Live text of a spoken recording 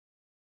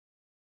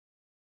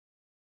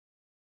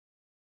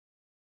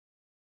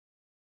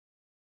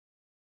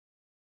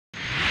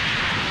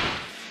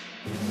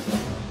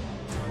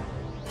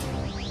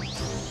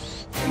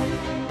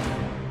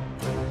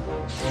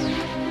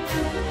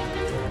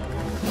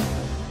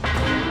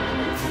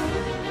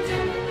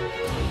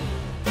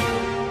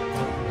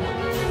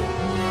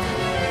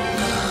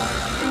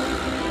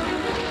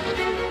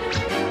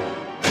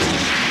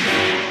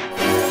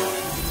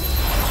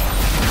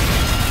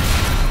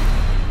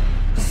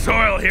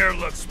here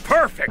looks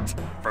perfect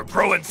for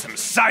growing some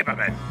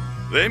Cybermen.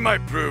 They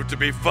might prove to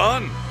be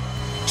fun,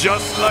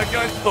 just like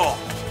I thought.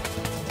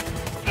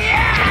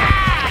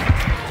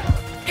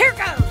 Here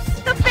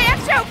goes! The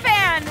Banjo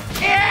Fan!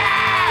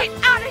 Get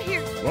out of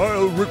here!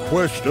 I'll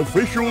request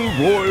official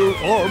Royal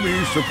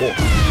Army support.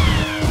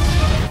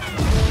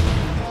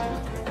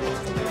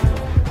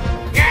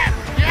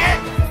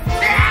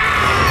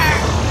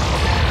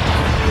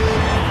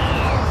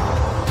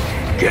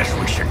 Guess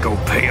we should go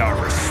pay our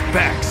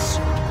respects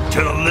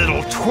to the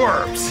little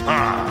twerps,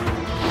 huh?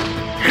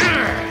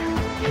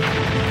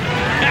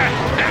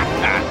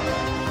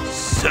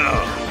 So,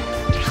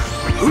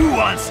 who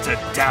wants to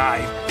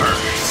die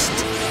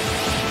first?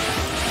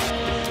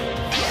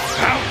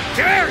 How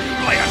dare you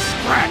lay a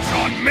scratch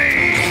on me!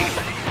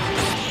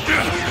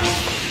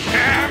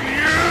 Damn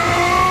you!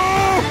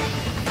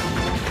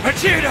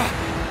 Vegeta,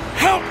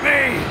 help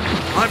me!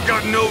 I've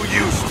got no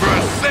use for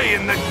a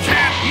Saiyan that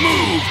can't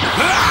move!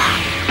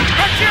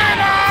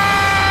 Vegeta!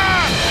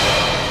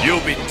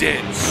 You'll be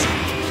dead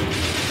soon.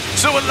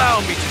 So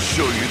allow me to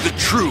show you the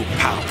true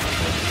power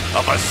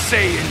of a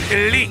Saiyan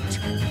elite.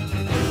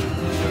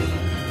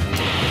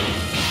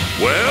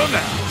 Well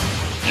now,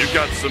 you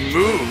got some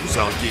moves,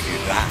 I'll give you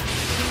that.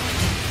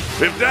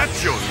 If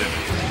that's your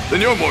limit, then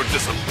you're more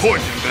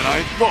disappointing than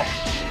I thought.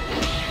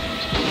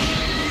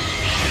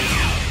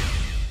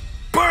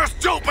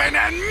 Burst open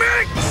and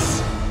mix!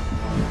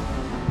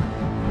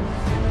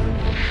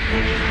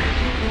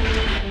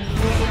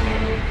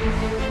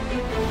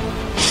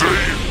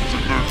 Saiyans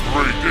in the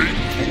Great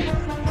Ape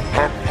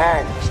have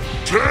powers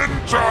 10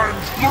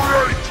 times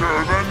greater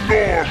than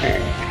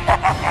normal.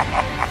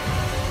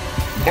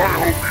 I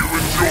hope you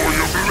enjoy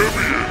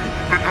Oblivion,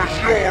 because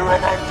you're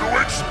about to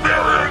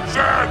experience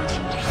it!